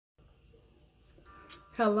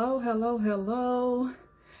Hello, hello, hello.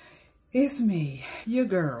 It's me, your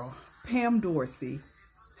girl, Pam Dorsey,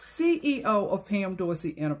 CEO of Pam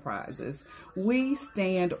Dorsey Enterprises. We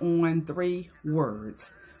stand on 3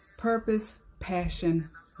 words: purpose,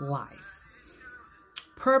 passion, life.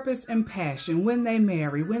 Purpose and passion, when they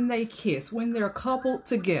marry, when they kiss, when they're coupled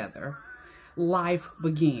together, life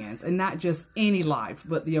begins. And not just any life,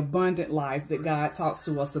 but the abundant life that God talks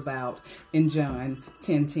to us about in John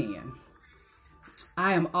 10:10.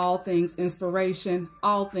 I am all things inspiration,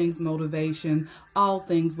 all things motivation, all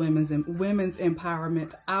things women's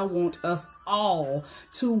empowerment. I want us all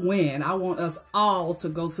to win. I want us all to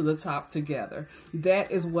go to the top together. That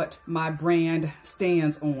is what my brand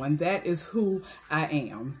stands on. That is who I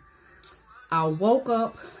am. I woke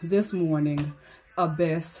up this morning a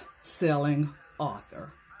best-selling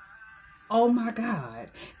author. Oh my God.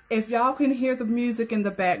 If y'all can hear the music in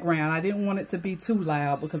the background, I didn't want it to be too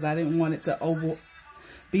loud because I didn't want it to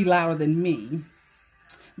be louder than me.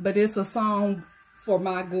 But it's a song for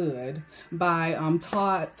my good by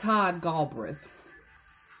Todd Galbraith.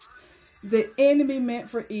 The enemy meant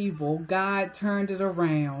for evil, God turned it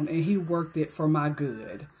around and he worked it for my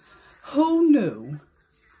good. Who knew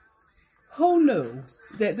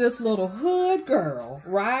that this little hood girl,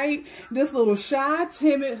 right? This little shy,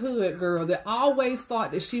 timid hood girl that always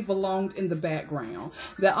thought that she belonged in the background,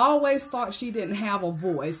 that always thought she didn't have a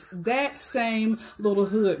voice, that same little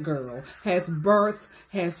hood girl has birthed,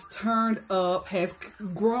 has turned up, has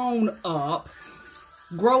grown up,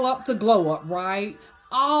 grow up to glow up, right?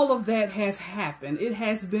 All of that has happened. It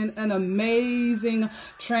has been an amazing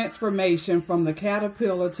transformation from the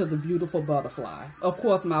caterpillar to the beautiful butterfly. Of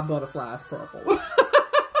course, my butterfly is purple.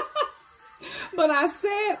 But I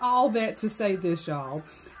said all that to say this, y'all.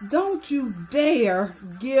 Don't you dare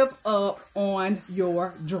give up on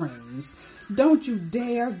your dreams. Don't you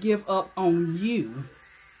dare give up on you.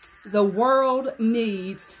 The world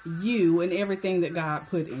needs you and everything that God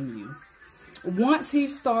put in you. Once he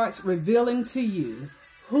starts revealing to you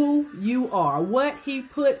who you are, what he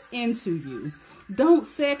put into you, don't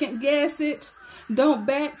second guess it. Don't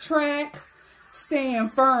backtrack.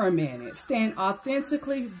 Stand firm in it. Stand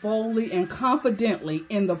authentically, boldly, and confidently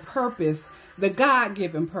in the purpose, the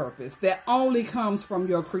God-given purpose that only comes from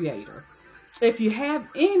your Creator. If you have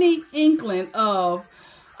any inkling of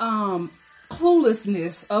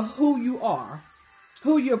cluelessness of who you are,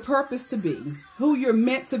 who you're purposed to be, who you're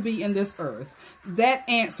meant to be in this earth, that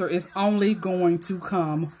answer is only going to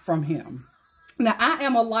come from him. Now, I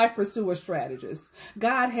am a life pursuer strategist.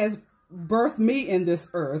 God has birthed me in this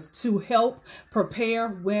earth to help prepare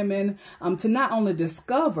women to not only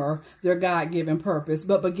discover their God-given purpose,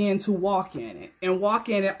 but begin to walk in it, and walk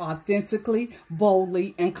in it authentically,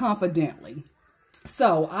 boldly, and confidently.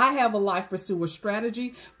 So I have a life pursuer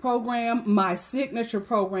strategy program, my signature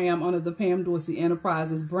program under the Pam Dorsey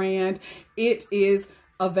Enterprises brand. It is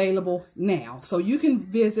available now. So you can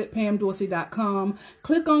visit PamDorsey.com,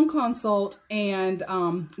 click on consult, and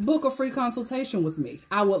book a free consultation with me.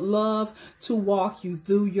 I would love to walk you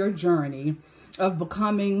through your journey of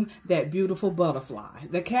becoming that beautiful butterfly,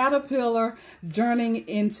 the caterpillar journeying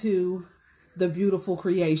into the beautiful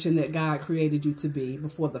creation that God created you to be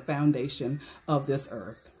before the foundation of this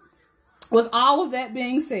earth. With all of that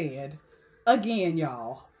being said, again,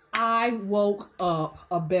 y'all, I woke up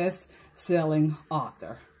a best-selling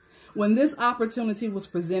author. When this opportunity was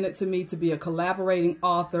presented to me to be a collaborating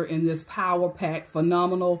author in this power-packed,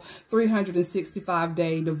 phenomenal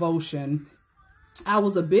 365-day devotion, I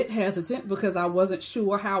was a bit hesitant because I wasn't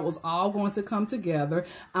sure how it was all going to come together.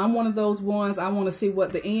 I'm one of those ones, I want to see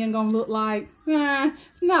what the end gonna look like.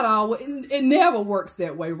 Not always. It never works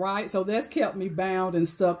that way, right? So that's kept me bound and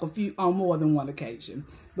stuck on more than one occasion.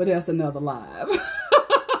 But that's another live.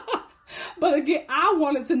 But again, I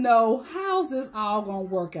wanted to know, how's this all going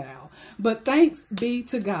to work out? But thanks be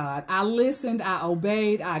to God. I listened, I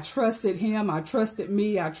obeyed, I trusted him, I trusted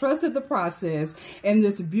me, I trusted the process, and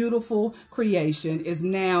this beautiful creation is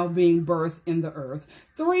now being birthed in the earth.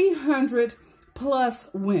 300 plus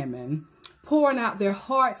women pouring out their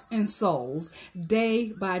hearts and souls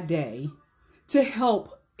day by day to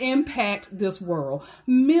help impact this world.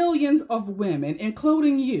 Millions of women,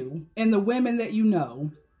 including you and the women that you know,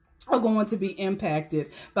 are going to be impacted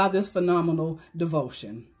by this phenomenal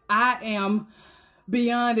devotion. I am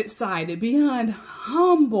beyond excited, beyond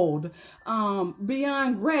humbled,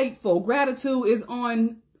 beyond grateful. Gratitude is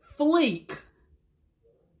on fleek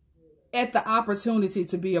at the opportunity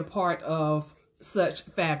to be a part of such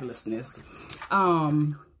fabulousness.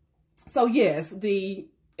 So yes,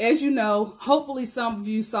 as you know, hopefully some of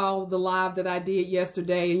you saw the live that I did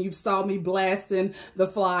yesterday and you saw me blasting the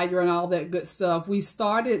flyer and all that good stuff. We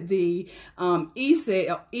started the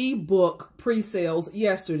EBook PreSales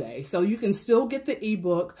yesterday. So you can still get the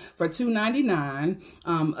ebook for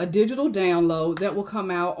 $2.99, a digital download that will come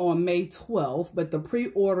out on May 12th, but the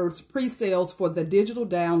pre-sales for the digital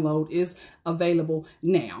download is available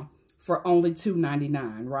now for only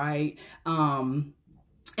 $2.99, right?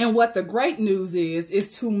 And what the great news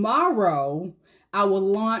is tomorrow I will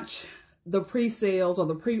launch the pre-sales or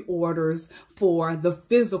the pre-orders for the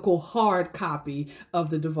physical hard copy of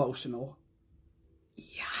the devotional.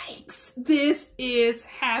 Yikes, this is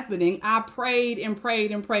happening. I prayed and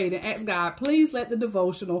prayed and prayed and asked God, please let the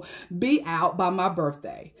devotional be out by my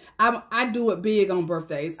birthday. I do it big on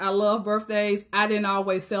birthdays. I love birthdays. I didn't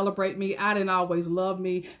always celebrate me. I didn't always love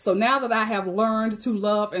me. So now that I have learned to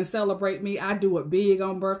love and celebrate me, I do it big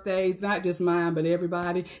on birthdays, not just mine, but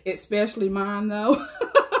everybody, especially mine though.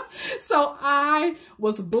 So I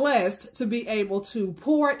was blessed to be able to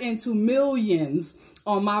pour into millions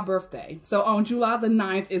on my birthday. So on July the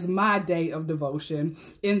 9th is my day of devotion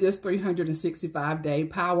in this 365-day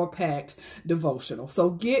power-packed devotional. So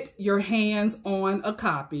get your hands on a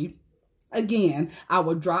copy. Again, I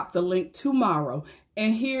will drop the link tomorrow.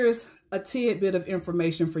 And here's a tidbit of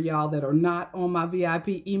information for y'all that are not on my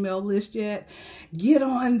VIP email list yet. Get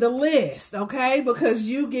on the list, okay? Because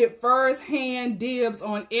you get first-hand dibs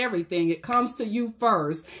on everything. It comes to you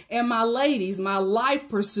first. And my ladies, my life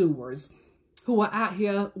pursuers, who are out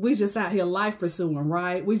here, we just out here life pursuing,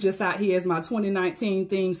 right? We just out here, as my 2019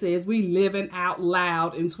 theme says, we living out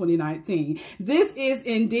loud in 2019. This is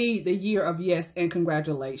indeed the year of yes and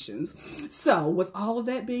congratulations. So with all of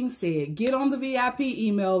that being said, get on the VIP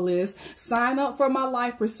email list, sign up for my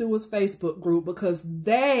Life Pursuers Facebook group, because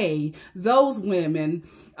those women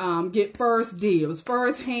get first dibs,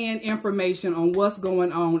 first-hand information on what's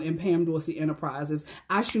going on in Pam Dorsey Enterprises.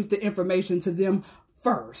 I shoot the information to them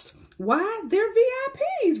first. Why? They're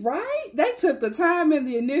VIPs, right? They took the time and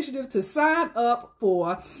the initiative to sign up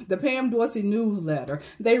for the Pam Dorsey newsletter.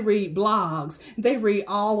 They read blogs. They read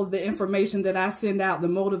all of the information that I send out, the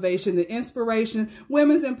motivation, the inspiration,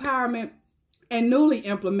 women's empowerment, and newly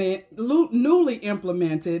implemented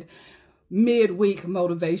midweek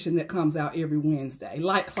motivation that comes out every Wednesday,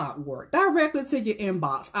 like clockwork, directly to your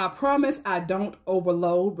inbox. I promise I don't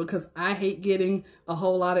overload, because I hate getting a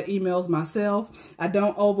whole lot of emails myself. I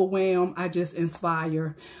don't overwhelm. I just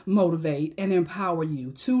inspire, motivate, and empower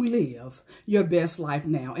you to live your best life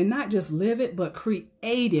now. And not just live it, but create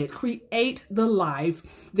it. Create the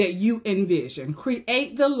life that you envision.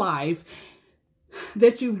 Create the life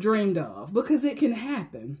that you've dreamed of, because it can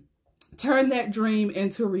happen. Turn that dream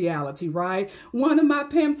into reality, right? One of my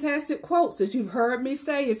Pamtastic quotes that you've heard me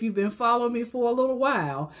say if you've been following me for a little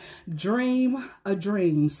while: dream a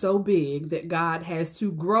dream so big that God has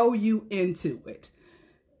to grow you into it.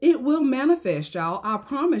 It will manifest, y'all. I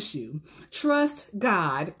promise you. Trust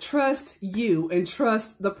God, trust you, and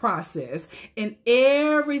trust the process. And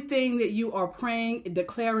everything that you are praying,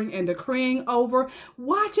 declaring, and decreeing over,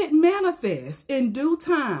 watch it manifest. In due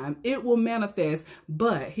time, it will manifest.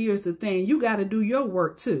 But here's the thing. You got to do your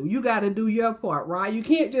work too. You got to do your part, right? You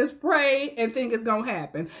can't just pray and think it's going to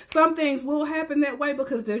happen. Some things will happen that way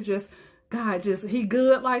because they're just, God, he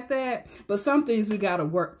good like that. But some things we got to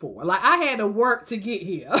work for. Like, I had to work to get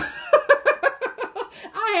here.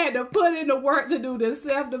 I had to put in the work to do this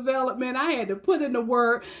self-development. I had to put in the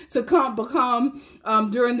work to become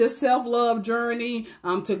during this self-love journey,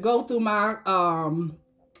 to go through my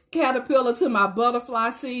caterpillar to my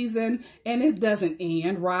butterfly season, and it doesn't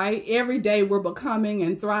end, right? Every day we're becoming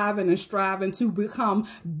and thriving and striving to become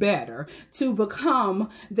better, to become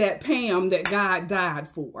that Pam that God died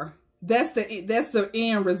for. That's the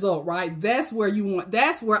end result, right? That's where you want.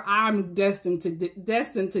 That's where I'm destined to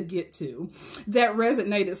get to. That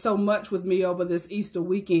resonated so much with me over this Easter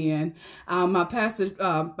weekend. My pastor,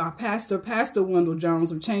 Pastor Wendell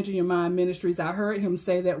Jones of Changing Your Mind Ministries, I heard him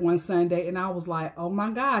say that one Sunday, and I was like, oh my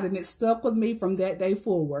God, and it stuck with me from that day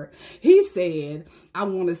forward. He said, I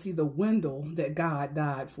want to see the Wendell that God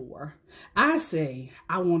died for. I say,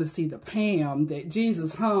 I want to see the Pam that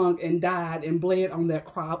Jesus hung and died and bled on that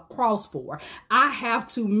cross for. I have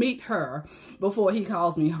to meet her before he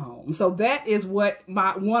calls me home. So that is what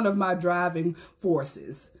one of my driving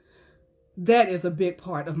forces. That is a big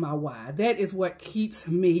part of my why. That is what keeps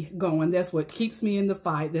me going. That's what keeps me in the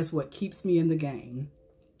fight. That's what keeps me in the game.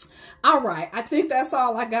 All right, I think that's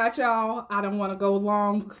all I got, y'all. I don't want to go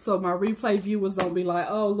long, so my replay viewers don't be like,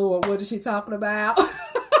 oh, Lord, what is she talking about?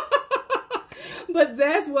 But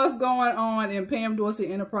that's what's going on in Pam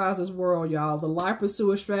Dorsey Enterprises world, y'all. The Life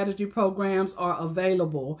Pursuer Strategy programs are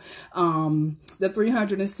available. The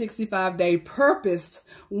 365-day Purposed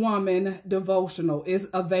Woman Devotional is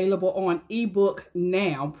available on ebook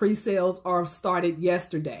now. Pre-sales are started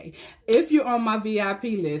yesterday. If you're on my VIP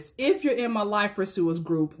list, if you're in my Life Pursuers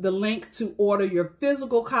group, the link to order your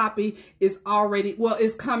physical copy is already, well,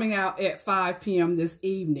 it's coming out at 5 p.m. this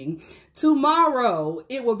evening. Tomorrow,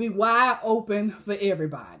 it will be wide open for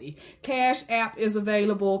everybody. CashApp is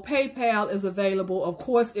available. PayPal is available. Of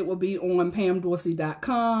course, it will be on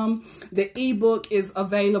PamDorsey.com. The ebook is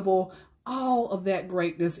available. All of that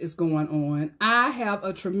greatness is going on. I have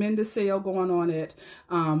a tremendous sale going on at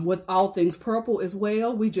with All Things Purple as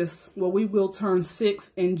well. We will turn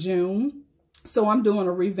 6 in June. So I'm doing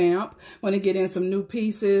a revamp. I'm going to get in some new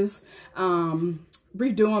pieces.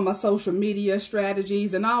 Redoing my social media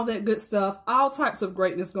strategies and all that good stuff, all types of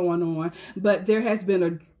greatness going on. But there has been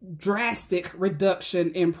a drastic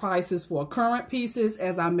reduction in prices for current pieces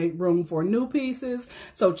as I make room for new pieces.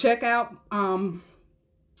 So check out,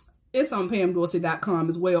 it's on PamDorsey.com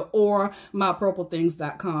as well, or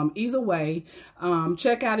mypurplethings.com. Either way,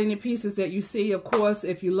 check out any pieces that you see. Of course,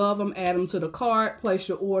 if you love them, add them to the cart, place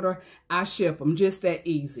your order. I ship them, just that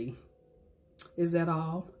easy. Is that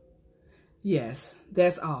all? Yes,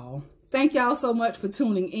 that's all. Thank y'all so much for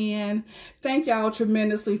tuning in. Thank y'all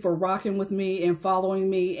tremendously for rocking with me and following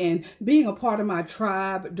me and being a part of my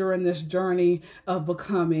tribe during this journey of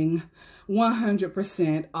becoming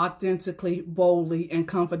 100% authentically, boldly, and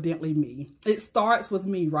confidently me. It starts with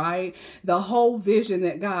me, right? The whole vision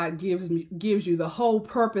that God gives you, the whole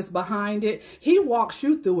purpose behind it. He walks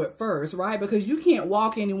you through it first, right? Because you can't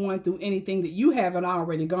walk anyone through anything that you haven't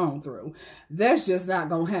already gone through. That's just not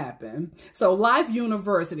going to happen. So Life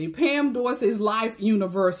University, Pam Dorsey's Life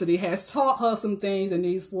University has taught her some things in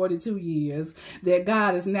these 42 years that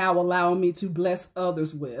God is now allowing me to bless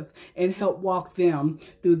others with and help walk them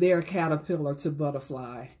through their caterpillar to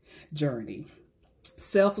butterfly journey.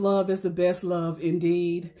 Self-love is the best love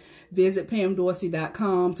indeed. Visit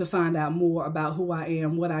PamDorsey.com to find out more about who I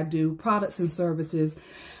am, what I do, products and services.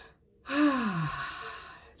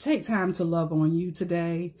 Take time to love on you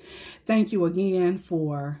today. Thank you again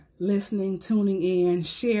for listening, tuning in,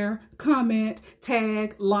 share, comment,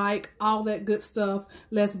 tag, like, all that good stuff.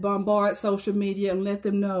 Let's bombard social media and let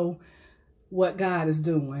them know what God is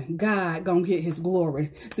doing. God gonna get his glory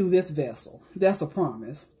through this vessel. That's a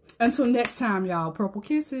promise. Until next time, y'all, purple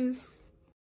kisses.